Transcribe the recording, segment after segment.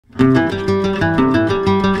Hello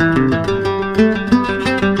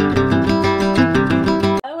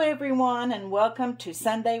everyone, and welcome to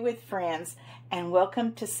Sunday with Friends, and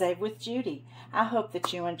welcome to Save with Judy. I hope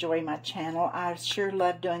that you enjoy my channel. I sure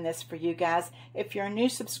love doing this for you guys. If you're a new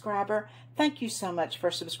subscriber, thank you so much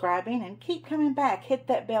for subscribing, and keep coming back. Hit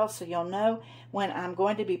that bell so you'll know when I'm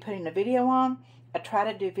going to be putting a video on. I try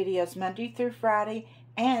to do videos Monday through Friday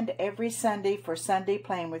and every Sunday for Sunday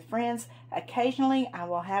Playing with Friends. Occasionally I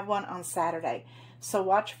will have one on Saturday. So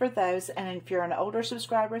watch for those, and if you're an older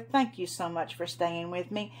subscriber, thank you so much for staying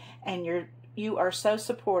with me, and you are so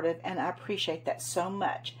supportive, and I appreciate that so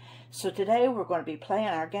much. So today we're going to be playing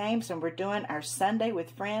our games, and we're doing our Sunday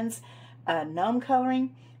with Friends gnome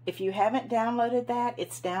coloring. If you haven't downloaded that,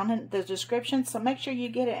 it's down in the description, so make sure you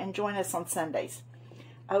get it and join us on Sundays.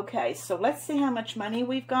 Okay, so let's see how much money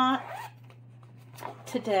we've got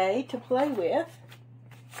today to play with.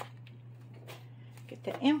 Get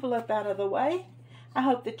the envelope out of the way. I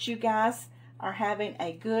hope that you guys are having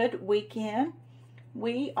a good weekend.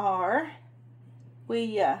 I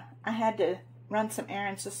had to run some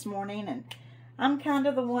errands this morning, and I'm kind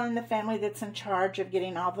of the one in the family that's in charge of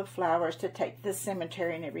getting all the flowers to take to the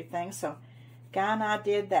cemetery and everything. So Guy and I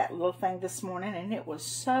did that little thing this morning, and it was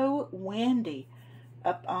so windy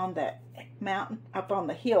up on that mountain, up on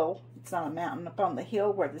the hill. It's not a mountain, up on the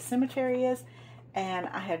hill where the cemetery is. And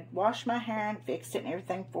I had washed my hair and fixed it and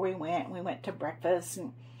everything before we went. We went to breakfast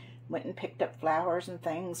and went and picked up flowers and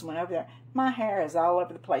things, went over there. My hair is all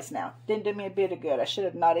over the place now. Didn't do me a bit of good. I should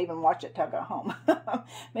have not even watched it till I got home. But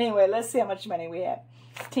anyway, let's see how much money we have.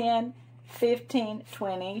 10, 15,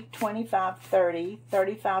 20, 25, 30,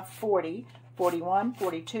 35, 40, 41,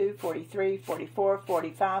 42, 43, 44,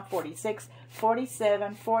 45, 46,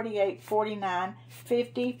 47, 48, 49,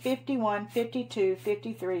 50, 51, 52,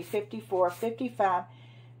 53, 54, 55,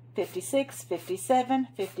 56, 57,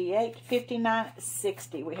 58, 59,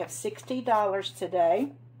 60. We have $60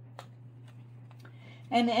 today.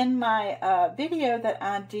 And in my video that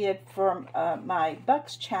I did for my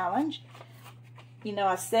Bucks Challenge, you know,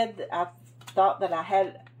 I said that I thought that I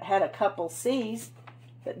had a couple C's,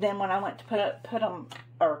 but then when I went to put them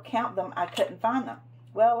or count them, I couldn't find them.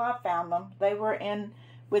 Well, I found them. They were in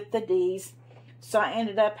with the D's, so I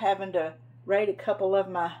ended up having to raid a couple of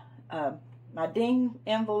my my ding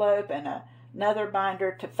envelope and another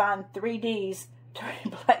binder to find 3 D's to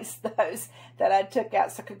replace those that I took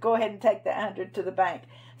out, so I could go ahead and take the 100 to the bank.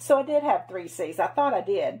 So I did have 3 C's. I thought I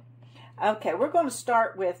did. Okay, we're going to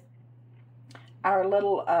start with our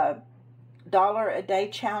little $1 a day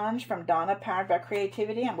challenge from Donna, Powered by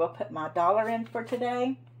Creativity, and we'll put my $1 in for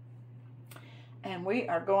today. And we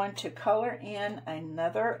are going to color in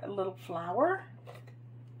another little flower.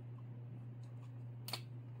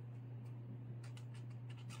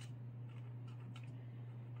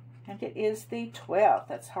 And it is the 12th.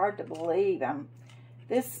 That's hard to believe.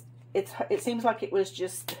 It seems like it was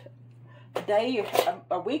just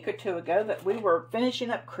a week or two ago that we were finishing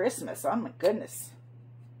up Christmas. Oh my goodness.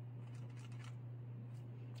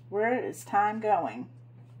 Where is time going?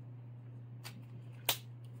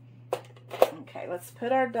 Okay, let's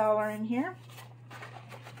put our $1 in here.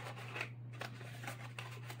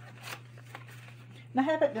 And I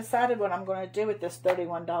haven't decided what I'm going to do with this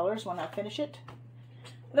 $31 when I finish it.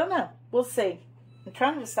 I don't know. We'll see. I'm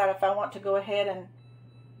trying to decide if I want to go ahead and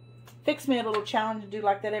fix me a little challenge and do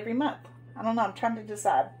like that every month. I don't know. I'm trying to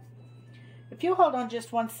decide. If you hold on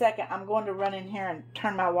just 1 second, I'm going to run in here and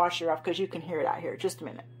turn my washer off because you can hear it out here. Just a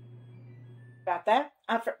minute. About that.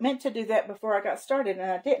 I meant to do that before I got started, and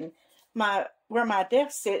I didn't. Where my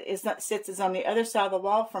desk sits is on the other side of the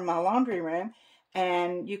wall from my laundry room,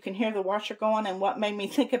 and you can hear the washer going. And what made me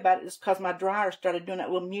think about it is because my dryer started doing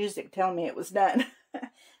that little music telling me it was done.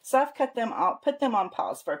 So I've put them on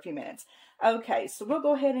pause for a few minutes. Okay, so we'll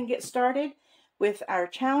go ahead and get started with our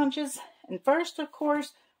challenges. And first, of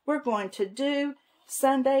course, we're going to do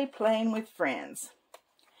Sunday Playing with Friends.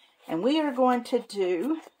 And we are going to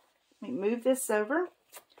do, let me move this over.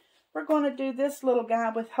 We're going to do this little guy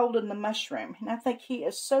with holding the mushroom. And I think he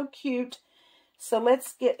is so cute. So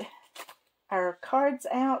let's get our cards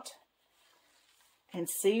out and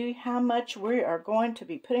see how much we are going to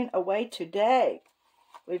be putting away today.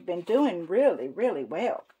 We've been doing really, really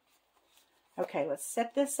well. Okay, let's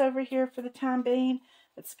set this over here for the time being.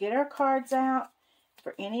 Let's get our cards out.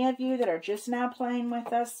 For any of you that are just now playing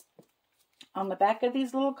with us, on the back of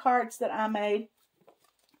these little cards that I made,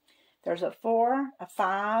 there's a 4, a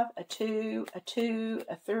 5, a 2, a 2,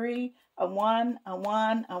 a 3, a 1, a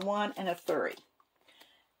 1, a 1, and a 3.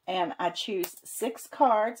 And I choose 6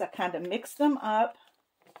 cards. I kind of mix them up.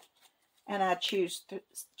 And I choose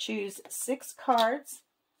 6 cards.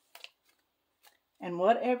 And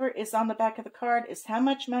whatever is on the back of the card is how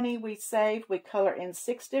much money we save. We color in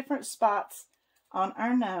 6 different spots on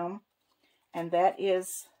our gnome, and that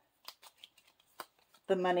is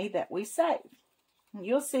the money that we save. And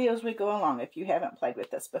you'll see as we go along if you haven't played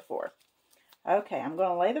with this before. Okay, I'm going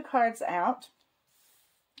to lay the cards out.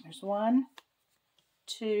 There's 1,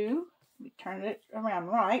 2, let me turn it around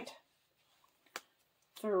right,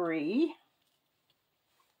 3,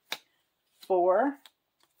 4,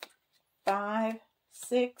 5,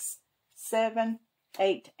 6, 7,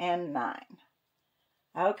 8, and 9.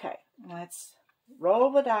 Okay, let's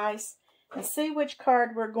roll the dice and see which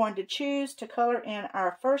card we're going to choose to color in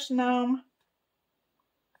our first gnome.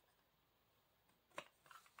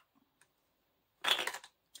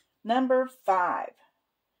 Number 5.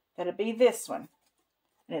 That'll be this one.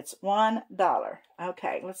 And it's $1.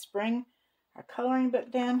 Okay, let's bring our coloring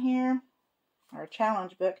book down here, our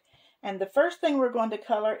challenge book. And the first thing we're going to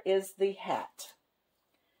color is the hat.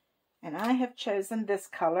 And I have chosen this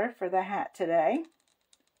color for the hat today.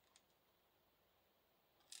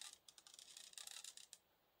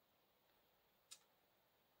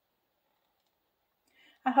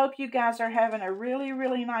 I hope you guys are having a really,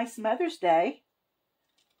 really nice Mother's Day.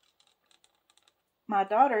 My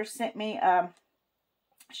daughter sent me,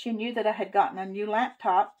 she knew that I had gotten a new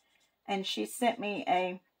laptop, and she sent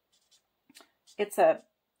me it's a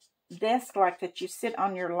desk like that you sit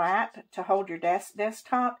on your lap to hold your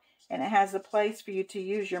desktop, and it has a place for you to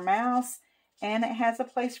use your mouse, and it has a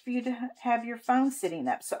place for you to have your phone sitting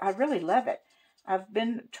up. So I really love it. I've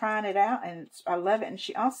been trying it out, and I love it. And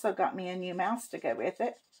she also got me a new mouse to go with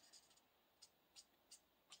it.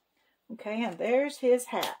 Okay, and there's his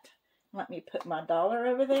hat. Let me put my dollar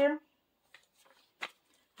over there.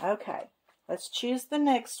 Okay, let's choose the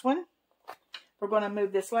next one. We're going to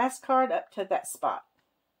move this last card up to that spot.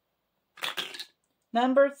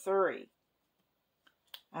 Number 3.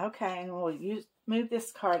 Okay, and we'll move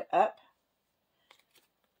this card up.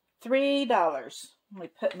 $3. Let me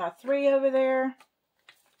put my 3 over there.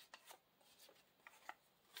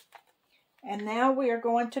 And now we are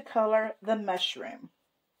going to color the mushroom.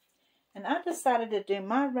 And I decided to do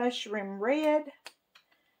my mushroom red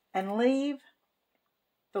and leave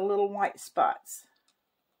the little white spots.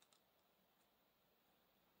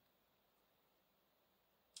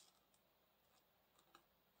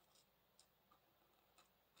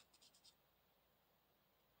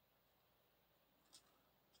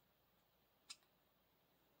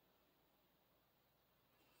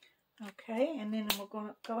 Okay, and then we're going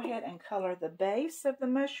to go ahead and color the base of the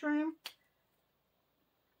mushroom.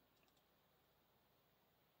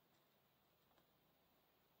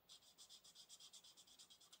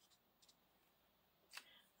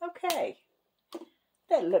 Okay,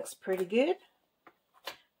 that looks pretty good.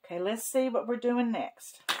 Okay, let's see what we're doing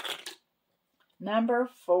next. Number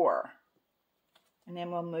 4. And then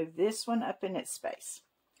we'll move this one up in its space.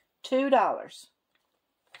 $2.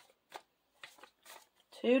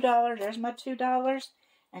 $2, there's my $2.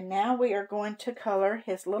 And now we are going to color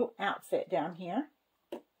his little outfit down here.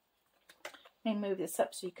 Let me move this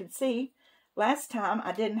up so you can see. Last time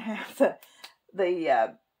I didn't have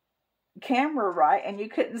the camera right, and you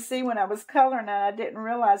couldn't see when I was coloring, and I didn't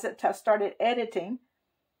realize it until I started editing.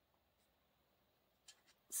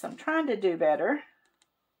 So I'm trying to do better.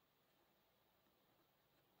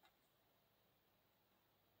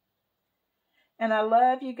 And I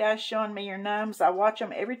love you guys showing me your gnomes. I watch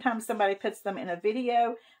them every time somebody puts them in a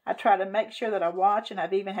video. I try to make sure that I watch, and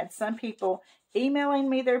I've even had some people emailing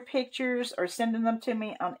me their pictures or sending them to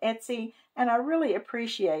me on Etsy, and I really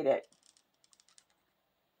appreciate it.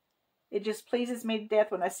 It just pleases me to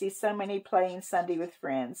death when I see so many playing Sunday with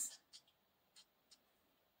friends.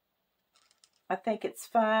 I think it's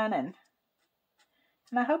fun, and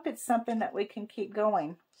I hope it's something that we can keep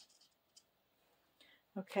going.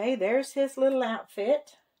 Okay, there's his little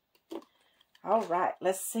outfit. All right,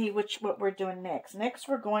 let's see what we're doing next. Next,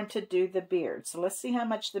 we're going to do the beard. So let's see how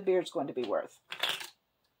much the beard's going to be worth.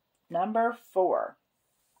 Number 4.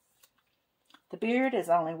 The beard is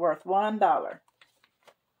only worth $1.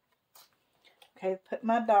 Okay, put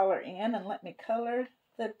my dollar in and let me color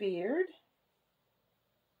the beard.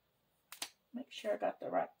 Make sure I got the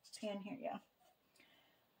right pen here, yeah.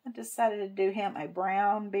 I decided to do him a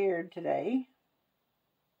brown beard today.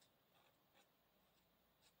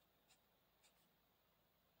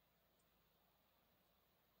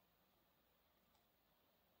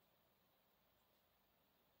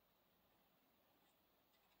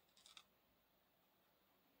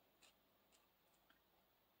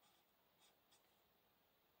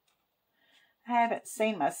 I haven't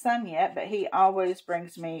seen my son yet, but he always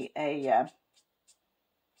brings me a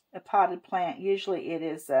a potted plant. Usually it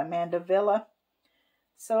is Mandevilla.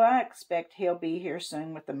 So I expect he'll be here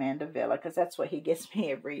soon with the Mandevilla because that's what he gets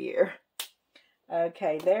me every year.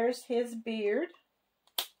 Okay, there's his beard.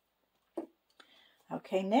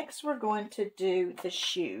 Okay, next we're going to do the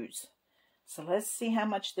shoes. So let's see how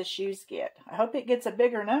much the shoes get. I hope it gets a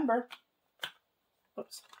bigger number.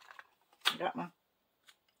 Oops, got my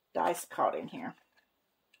dice caught in here.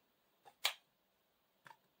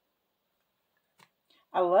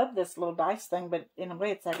 I love this little dice thing, but in a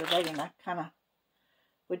way it's aggravating.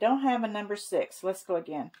 We don't have a number 6. Let's go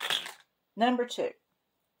again. Number 2. Let's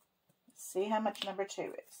see how much number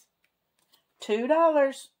 2 is.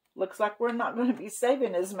 $2. Looks like we're not going to be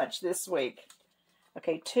saving as much this week.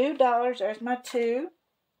 Okay, $2. There's my 2.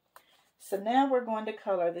 So now we're going to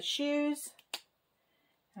color the shoes.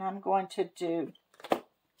 And I'm going to do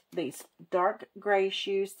these dark gray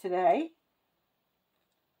shoes today.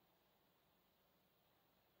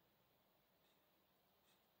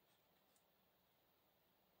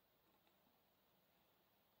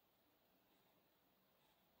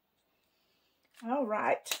 All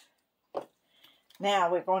right.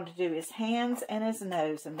 Now we're going to do his hands and his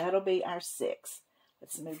nose, and that'll be our 6.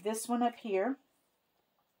 Let's move this one up here.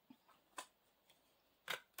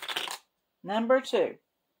 Number 2.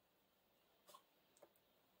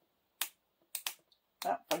 Oh,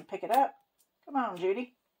 if I can pick it up. Come on,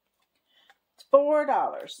 Judy. It's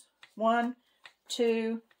 $4. 1,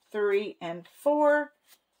 2, 3, and 4.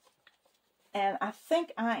 And I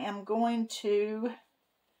think I am going to...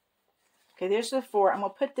 Okay, there's the 4. I'm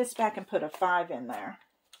going to put this back and put a 5 in there.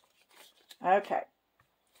 Okay.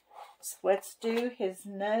 So let's do his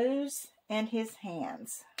nose and his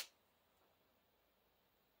hands.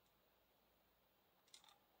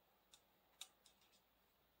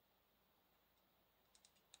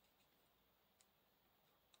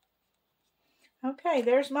 Okay,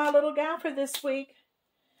 there's my little guy for this week.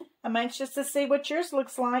 I'm anxious to see what yours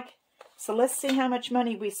looks like. So let's see how much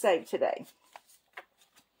money we saved today.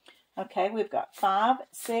 Okay, we've got 5,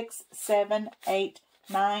 6, 7, 8,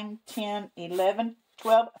 9, 10, 11,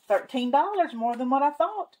 12, $13 more than what I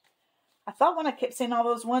thought. I thought when I kept seeing all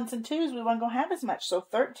those 1s and 2s, we weren't going to have as much. So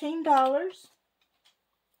 $13.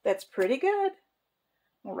 That's pretty good.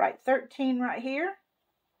 We'll write 13 right here.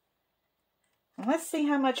 And let's see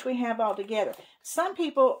how much we have all together. Some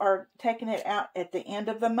people are taking it out at the end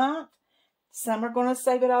of the month. Some are going to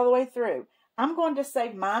save it all the way through. I'm going to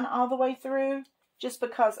save mine all the way through just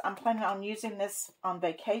because I'm planning on using this on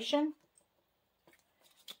vacation.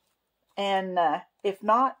 And if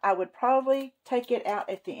not, I would probably take it out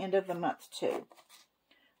at the end of the month too.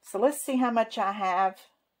 So let's see how much I have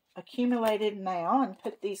accumulated now and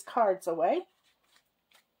put these cards away.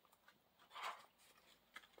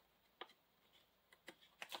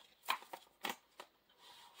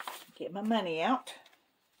 Get my money out.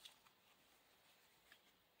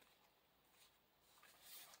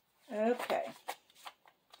 Okay.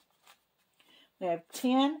 We have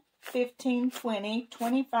 10, 15, 20,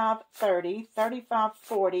 25, 30, 35,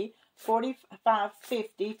 40, 45,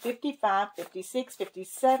 50, 55, 56,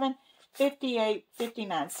 57, 58,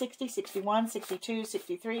 59, 60, 61, 62,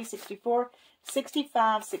 63, 64,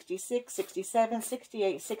 65, 66, 67,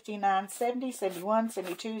 68, 69, 70, 71,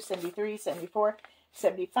 72, 73, 74,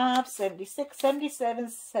 75, 76, 77,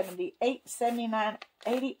 78, 79,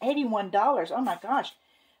 80, $81. Oh my gosh.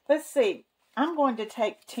 Let's see. I'm going to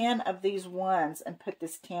take 10 of these 1s and put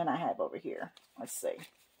this 10 I have over here. Let's see.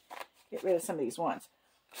 Get rid of some of these 1s.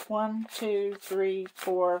 1, 2, 3,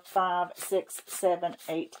 4, 5, 6, 7,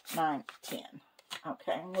 8, 9, 10.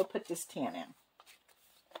 Okay, and we'll put this 10 in.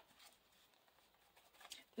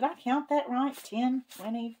 Did I count that right? 10,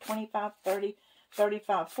 20, 25, 30,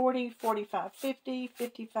 35, 40, 45, 50,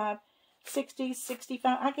 55, 60,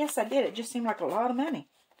 65. I guess I did. It just seemed like a lot of money.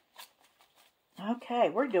 Okay,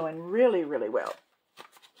 we're doing really, really well.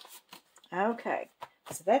 Okay,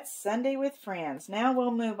 so that's Sunday with Friends. Now we'll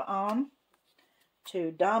move on to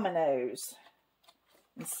Dominoes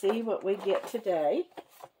and see what we get today.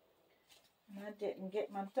 And I didn't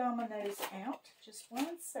get my dominoes out. Just 1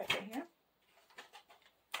 second here.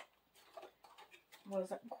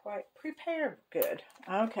 Wasn't quite prepared good.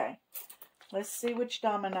 Okay, let's see which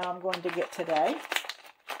domino I'm going to get today.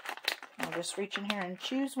 I'll just reach in here and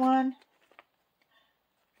choose one.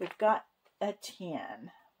 We've got a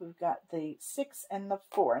 10. We've got the 6 and the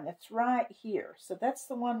 4, and it's right here. So that's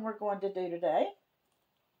the one we're going to do today.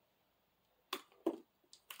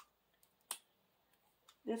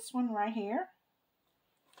 This one right here.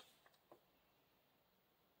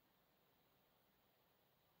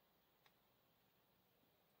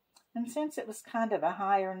 And since it was kind of a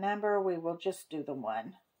higher number, we will just do the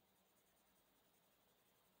 1.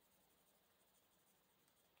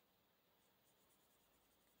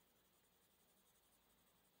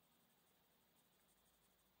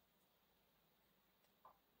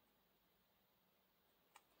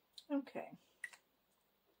 Okay.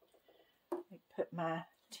 Let me put my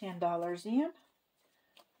 $10 in.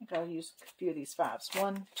 I think I'll use a few of these fives.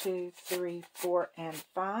 1, 2, 3, 4, and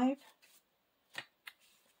 5.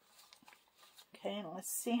 Okay, and let's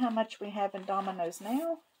see how much we have in dominoes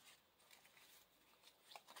now.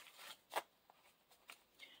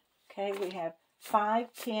 Okay, we have 5,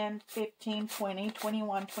 10, 15, 20,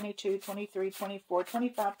 21, 22, 23, 24,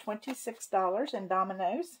 25, $26 in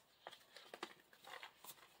dominoes.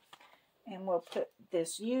 And we'll put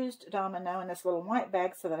this used domino in this little white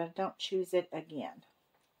bag so that I don't choose it again.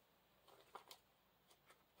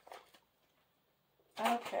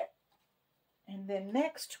 Okay. And then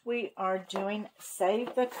next we are doing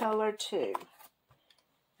Save the Color 2.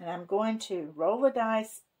 And I'm going to roll the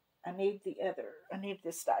dice. I need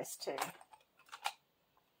this dice too.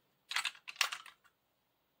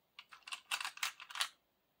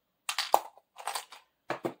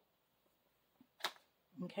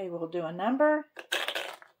 Okay, we'll do a number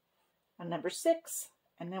 6,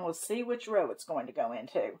 and then we'll see which row it's going to go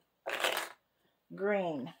into.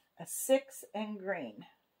 Green, a 6 and green.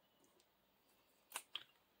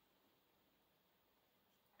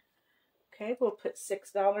 Okay, we'll put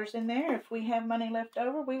 $6 in there. If we have money left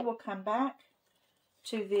over, we will come back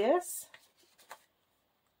to this.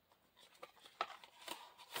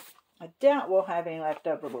 I doubt we'll have any left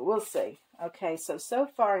over, but we'll see. Okay, so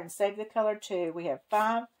far in Save the Color 2, we have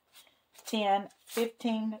 5, 10,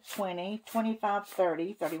 15, 20, 25,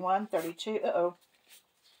 30, 31, 32. Uh-oh.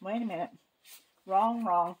 Wait a minute.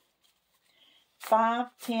 Wrong. 5,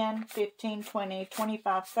 10, 15, 20,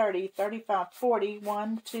 25, 30, 35, 40,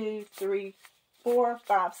 1, 2, 3, 4,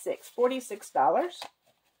 5, 6. $46.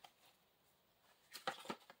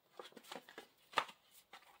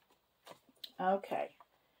 Okay.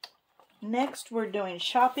 Next, we're doing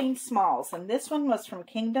Shopping Smalls, and this one was from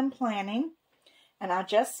Kingdom Planning, and I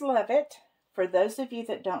just love it. For those of you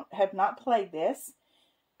that have not played this,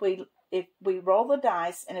 if we roll the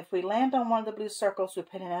dice, and if we land on one of the blue circles, we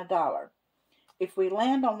put in $1. If we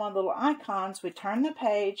land on one of the little icons, we turn the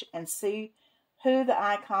page and see who the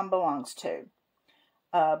icon belongs to.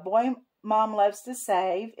 Boy Mom Loves to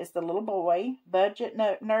Save is the little boy. Budget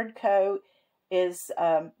Nerd Co. is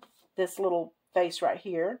this little face right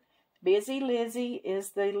here. Busy Lizzie is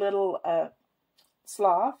the little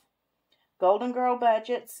sloth. Golden Girl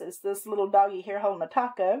Budgets is this little doggy here holding a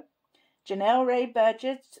taco. Janelle Ray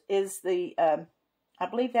Budgets is the, I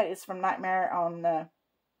believe that is from Nightmare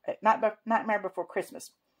Before Christmas.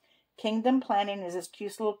 Kingdom Planning is this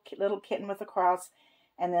cute little kitten with a cross.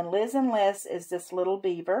 And then Liz and Les is this little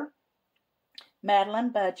beaver. Madeline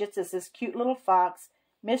Budgets is this cute little fox.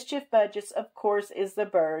 Mischief Budgets, of course, is the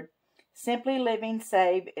bird. Simply Living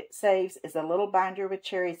Saves is a little binder with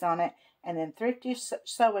cherries on it. And then Thrifty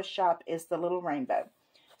Sew Shop is the little rainbow.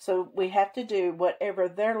 So we have to do whatever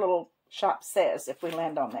their little shop says if we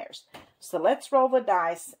land on theirs. So let's roll the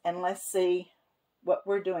dice and let's see what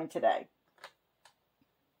we're doing today.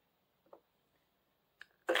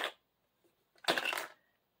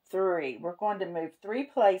 Three. We're going to move 3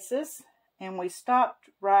 places, and we stopped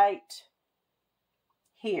right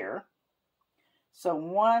here. So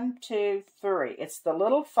 1, 2, 3. It's the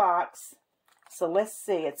little fox. So let's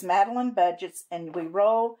see. It's Madeline Budgets, and we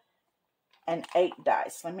roll an 8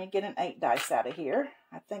 dice. Let me get an 8 dice out of here.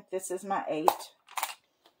 I think this is my 8.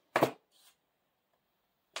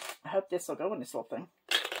 I hope this will go in this little thing.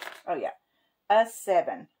 Oh, yeah. A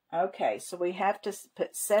 7. Okay, so we have to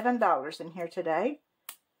put $7 in here today.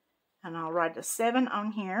 And I'll write a 7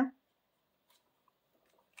 on here.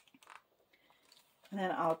 And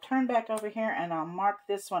then I'll turn back over here and I'll mark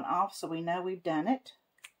this one off so we know we've done it.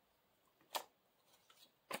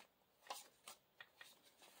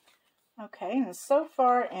 Okay, and so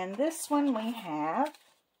far in this one we have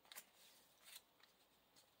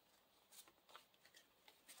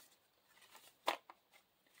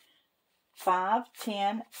 $5,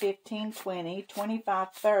 $10, $15, $20, $25,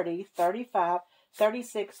 $30, $35,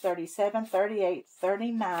 $36, $37, $38,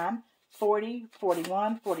 $39, $40,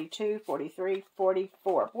 $41, $42, $43,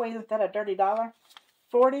 $44. Boy, isn't that a dirty dollar?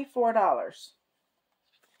 $44.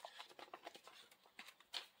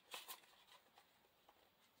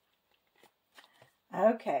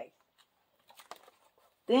 Okay.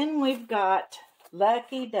 Then we've got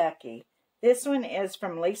Lucky Ducky. This one is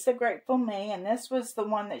from Lisa Grateful Me, and this was the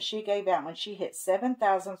one that she gave out when she hit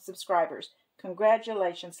 7,000 subscribers.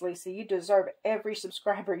 Congratulations, Lisa. You deserve every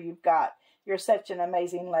subscriber you've got. You're such an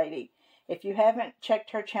amazing lady. If you haven't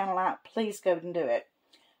checked her channel out, please go and do it.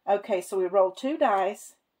 Okay, so we roll 2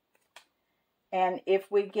 dice, and if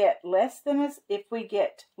we get less than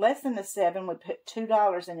a 7, we put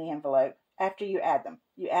 $2 in the envelope after you add them.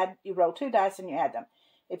 You roll 2 dice and you add them.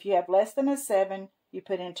 If you have less than a 7, you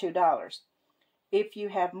put in $2. If you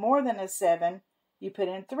have more than a 7, you put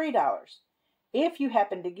in $3. If you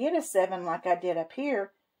happen to get a 7, like I did up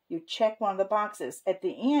here, you check one of the boxes. At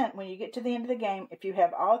the end, when you get to the end of the game, if you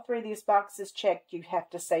have all 3 of these boxes checked, you have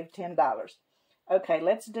to save $10. Okay,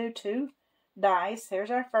 let's do 2 dice.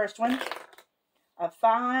 Here's our first one. A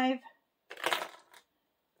 5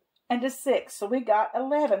 and a 6. So we got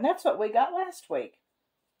 11. That's what we got last week.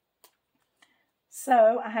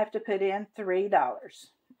 So I have to put in $3.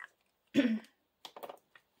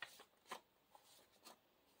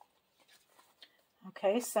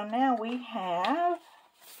 Okay, so now we have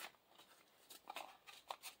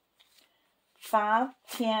 5,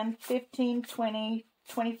 10, 15, 20,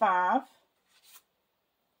 25,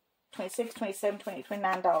 26, 27, 28,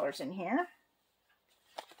 $29 in here.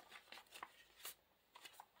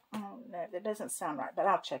 Oh, no, that doesn't sound right, but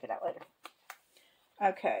I'll check it out later.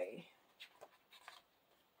 Okay.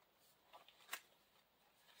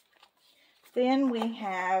 Then we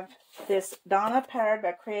have this Donna Powered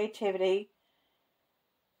by Creativity.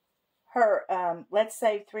 Her, let's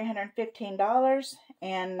save $315,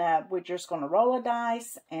 and we're just going to roll a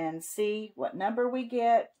dice and see what number we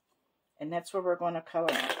get, and that's where we're going to color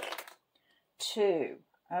in. 2.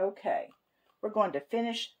 Okay. We're going to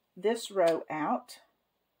finish this row out.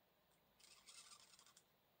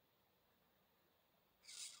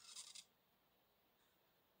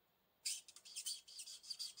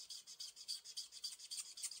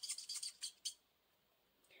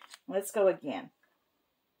 Let's go again.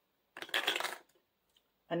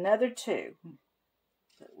 Another 2.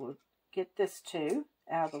 We'll get this 2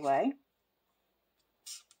 out of the way.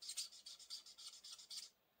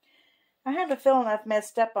 I have a feeling I've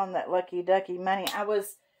messed up on that Lucky Ducky money. I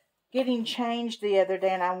was getting change the other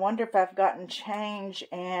day, and I wonder if I've gotten change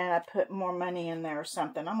and I put more money in there or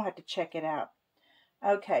something. I'm going to have to check it out.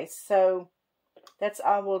 Okay, so that's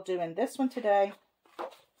all we'll do in this one today.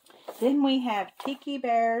 Then we have Tiki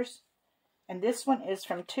Bears, and this one is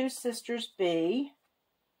from Two Sisters B.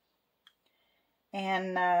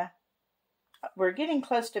 And we're getting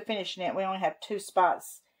close to finishing it. We only have 2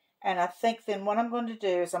 spots. And I think then what I'm going to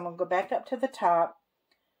do is I'm going to go back up to the top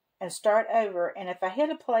and start over. And if I hit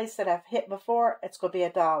a place that I've hit before, it's going to be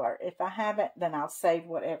 $1. If I haven't, then I'll save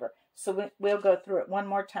whatever. So we'll go through it one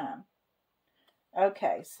more time.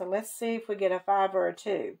 Okay, so let's see if we get a 5 or a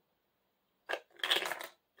 2.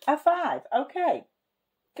 A 5. Okay,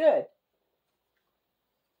 good.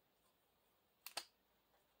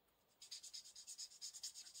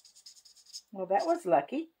 Well, that was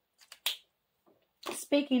lucky.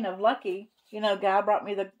 Speaking of lucky, you know, guy brought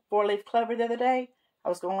me the 4-leaf clover the other day. I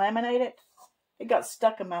was going to laminate it. It got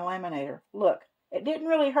stuck in my laminator. Look, it didn't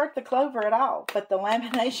really hurt the clover at all, but the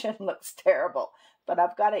lamination looks terrible. But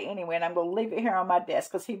I've got it anyway, and I'm going to leave it here on my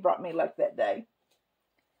desk because he brought me luck that day.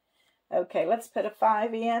 Okay, let's put a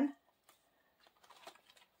 5 in.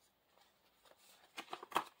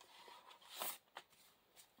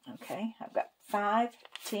 Okay, I've got 5,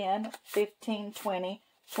 10, 15, 20,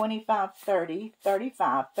 25, 30,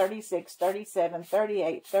 35, 36, 37,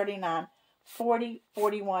 38, 39, 40,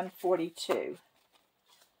 41, 42.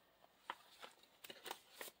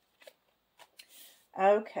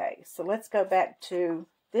 Okay, so let's go back to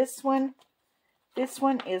this one. This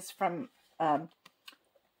one is from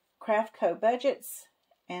Craft Co Budgets.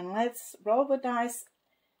 And let's roll the dice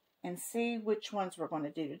and see which ones we're going to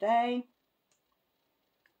do today.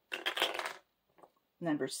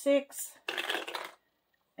 Number 6,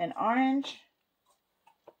 an orange.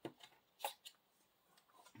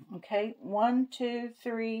 Okay, 1, 2,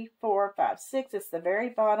 3, 4, 5, 6. It's the very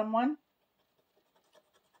bottom one.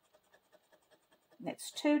 And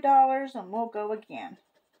it's $2, and we'll go again.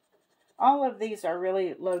 All of these are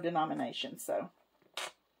really low denomination, so.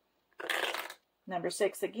 Number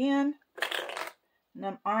 6 again.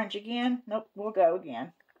 Orange again. Nope, we'll go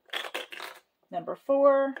again. Number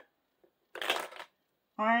 4.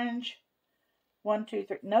 Orange. 1, 2,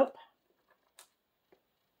 3. Nope.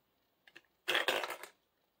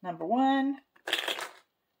 Number 1.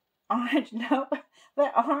 Orange. Nope.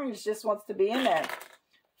 That orange just wants to be in there.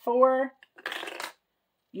 4.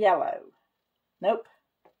 Yellow. Nope.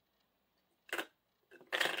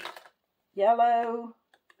 Yellow.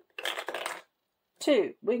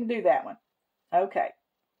 2. We can do that one. Okay.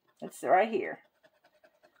 It's right here.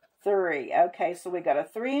 3. Okay, so we got a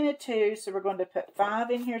 3 and a 2, so we're going to put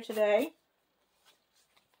 5 in here today.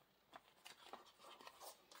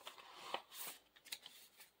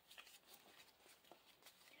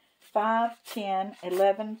 $5, $10,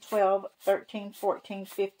 $11, $12, $13, $14,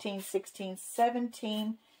 $15, $16,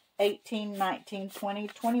 $17, 18, 19, 20,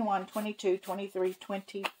 21, 22, 23,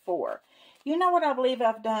 24. You know what I believe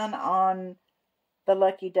I've done on the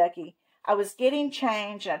Lucky Ducky? I was getting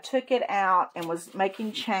change, and I took it out and was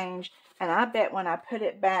making change, and I bet when I put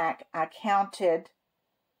it back, I counted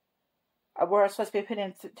where I was supposed to be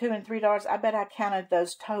putting $2 and $3. I bet I counted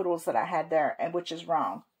those totals that I had there, and which is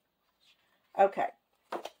wrong. Okay,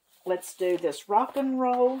 let's do this rock and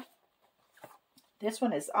roll. This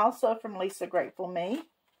one is also from Lisa Grateful Me.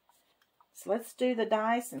 So let's do the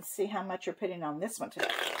dice and see how much you're putting on this one today.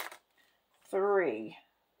 3.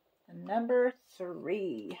 Number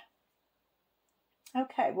 3.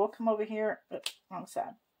 Okay, we'll come over here. Oops, wrong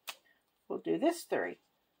side. We'll do this 3.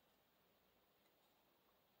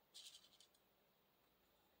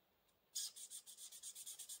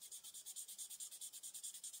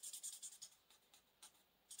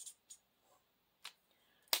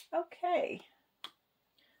 Okay.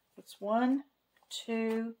 It's 1,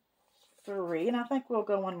 2, 3, and I think we'll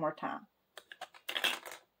go one more time.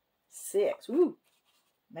 6. Ooh,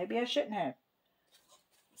 maybe I shouldn't have.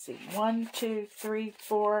 Let's see, 1, 2, 3,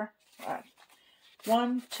 4.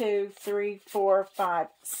 1, 2, 3, 4, 5,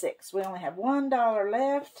 6. We only have $1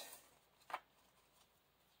 left.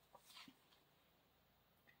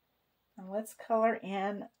 And let's color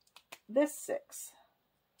in this 6.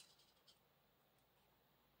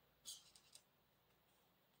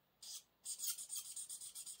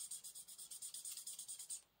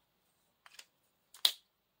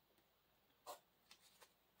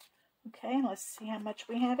 Okay, let's see how much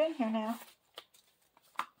we have in here now.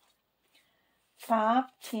 5,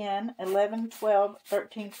 10, 11, 12,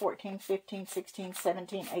 13, 14, 15, 16,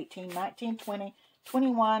 17, 18, 19, 20,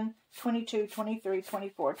 21, 22, 23,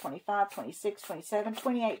 24, 25, 26, 27,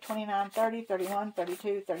 28, 29, 30, 31,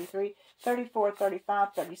 32, 33, 34, 35,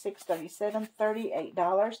 36, 37,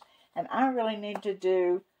 $38. And I really need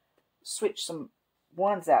to switch some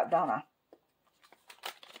ones out, don't I?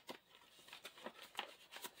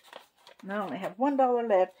 And I only have $1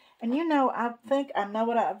 left. And you know, I think I know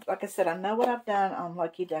what like I said, I know what I've done on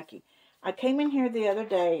Lucky Ducky. I came in here the other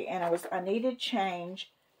day and I needed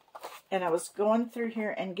change, and I was going through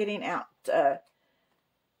here and getting out,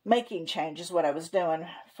 making change is what I was doing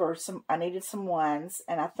for I needed some ones,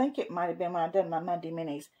 and I think it might have been when I done my Monday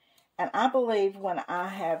minis. And I believe when I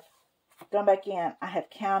have gone back in, I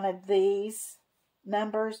have counted these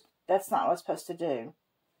numbers. That's not what I was supposed to do.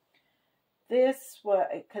 This was,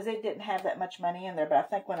 because it didn't have that much money in there, but I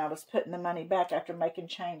think when I was putting the money back after making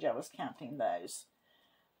change, I was counting those.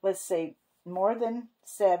 Let's see, more than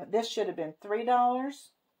 7. This should have been $3.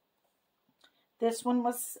 This one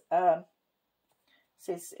was,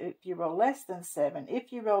 see, if you roll less than 7,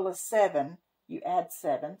 if you roll a 7, you add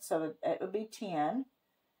 7, so it would be 10.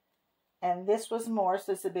 And this was more,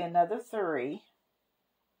 so this would be another 3.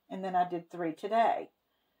 And then I did 3 today.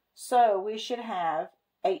 So we should have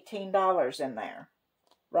 $18 in there,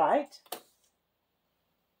 right?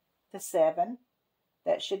 The 7,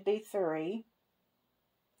 that should be 3,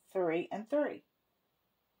 3, and 3.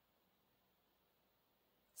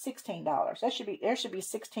 $16. There should be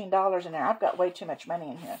 $16 in there. I've got way too much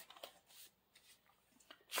money in here.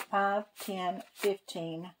 5, 10,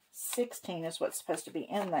 15, 16 is what's supposed to be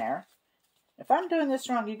in there. If I'm doing this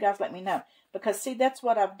wrong, you guys let me know. Because see, that's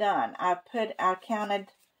what I've done. I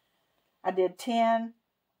did 10,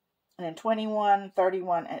 and then 21,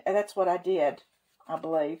 31, and that's what I did, I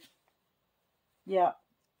believe. Yep.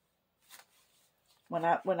 When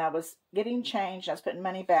I was getting changed, I was putting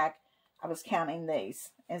money back, I was counting these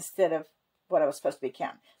instead of what I was supposed to be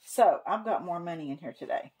counting. So, I've got more money in here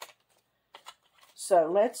today. So,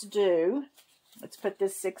 let's put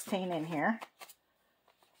this 16 in here.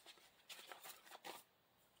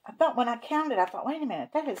 I thought when I counted, I thought, wait a minute,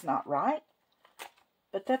 that is not right.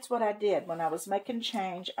 But that's what I did. When I was making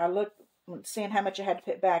change, I looked, seeing how much I had to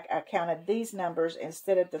put back, I counted these numbers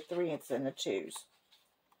instead of the 3s and the 2s.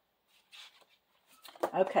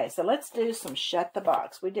 Okay, so let's do some Shut the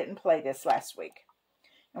Box. We didn't play this last week.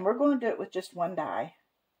 And we're going to do it with just one die.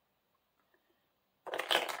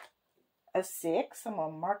 A 6. I'm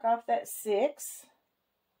going to mark off that 6.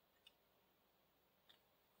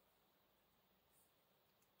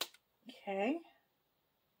 Okay.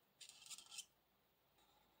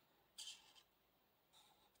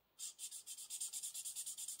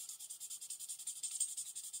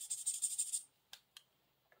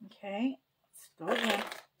 Okay, let's go again.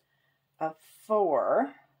 A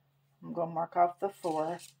 4. I'm going to mark off the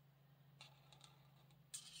 4.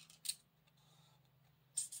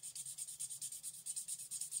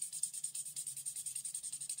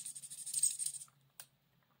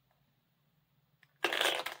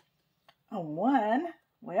 A 1.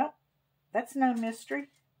 Well, That's no mystery.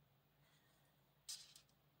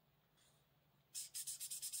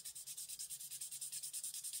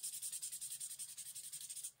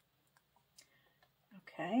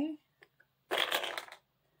 Okay.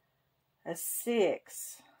 A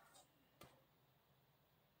 6.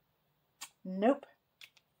 Nope.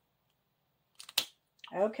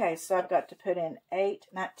 Okay, so I've got to put in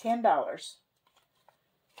 $10.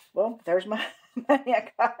 Well, there's my money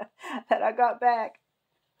that I got back.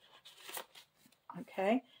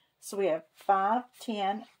 Okay, so we have 5,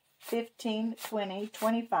 10, 15, 20,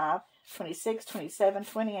 25, 26, 27,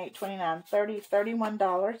 28, 29, 30,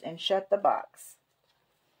 $31, and shut the box.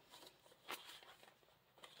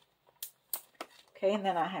 Okay, and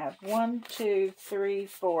then I have 1, 2, 3,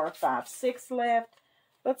 4, 5, 6 left.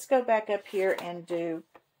 Let's go back up here and do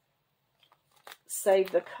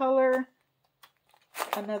save the color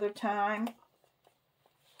another time.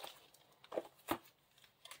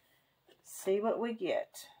 See what we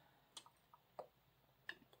get.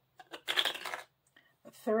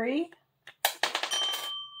 3.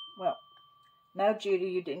 Well, no, Judy,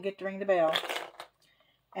 you didn't get to ring the bell.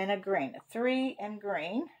 And a green. 3 and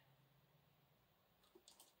green.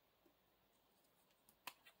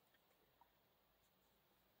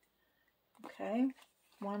 Okay,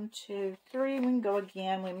 1, 2, 3. We can go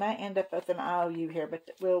again. We might end up with an IOU here, but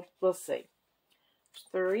we'll see.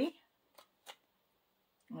 3.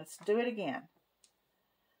 Let's do it again.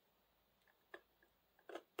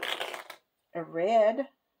 A red.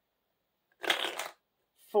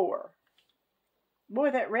 4. Boy,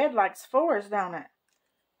 that red likes 4s, don't it?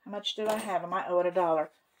 How much do I have? I might owe it $1.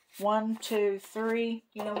 1, 2, 3.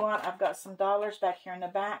 You know what? I've got some dollars back here in the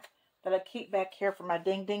back that I keep back here for my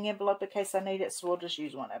ding ding envelope in case I need it, so we'll just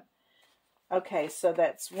use one of them. Okay, so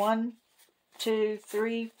that's 1, 2,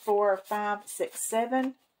 3, 4, 5, 6,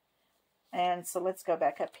 7. And so let's go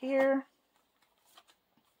back up here.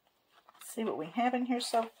 See what we have in here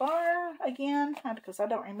so far again, because I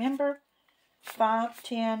don't remember. 5,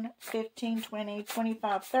 10, 15, 20,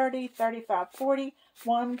 25, 30, 35, 40.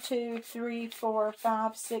 1, 2, 3, 4,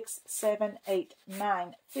 5, 6, 7, 8,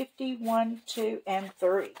 9, 50. 1, 2, and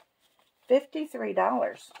 3.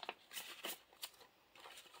 $53.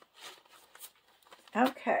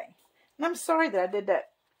 Okay. And I'm sorry that I did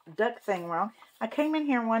that duck thing wrong. I came in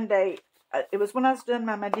here one day. It was when I was doing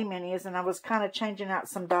my Monday minis, and I was kind of changing out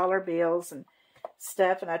some dollar bills and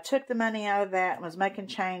stuff. And I took the money out of that and was making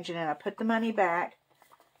change. And then I put the money back,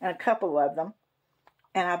 and a couple of them.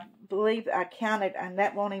 And I believe I counted, and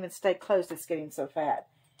that won't even stay closed. It's getting so fat.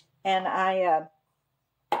 And I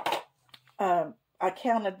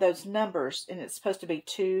counted those numbers, and it's supposed to be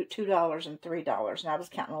 $2 and $3, and I was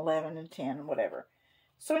counting 11 and 10 and whatever.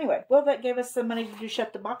 So anyway, well, that gave us the money to do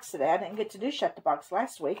Shut the Box today. I didn't get to do Shut the Box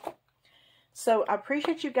last week. So I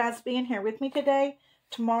appreciate you guys being here with me today.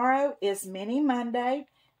 Tomorrow is Mini Monday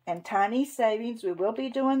and Tiny Savings. We will be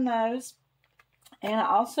doing those. And I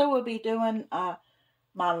also will be doing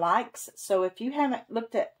my likes. So if you haven't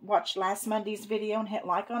watched last Monday's video and hit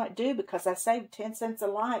like on it, do, because I saved 10 cents a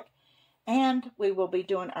like. And we will be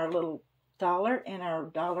doing our little dollar in our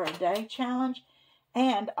 $1 a day challenge.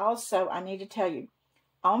 And also, I need to tell you,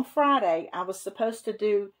 on Friday, I was supposed to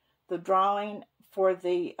do the drawing for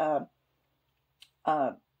the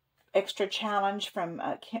extra challenge from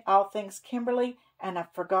All Things Kimberly, and I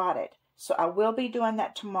forgot it. So I will be doing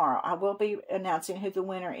that tomorrow. I will be announcing who the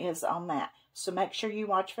winner is on that. So make sure you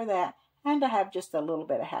watch for that, and to have just a little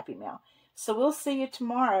bit of Happy Mail. So we'll see you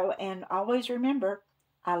tomorrow, and always remember,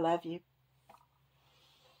 I love you.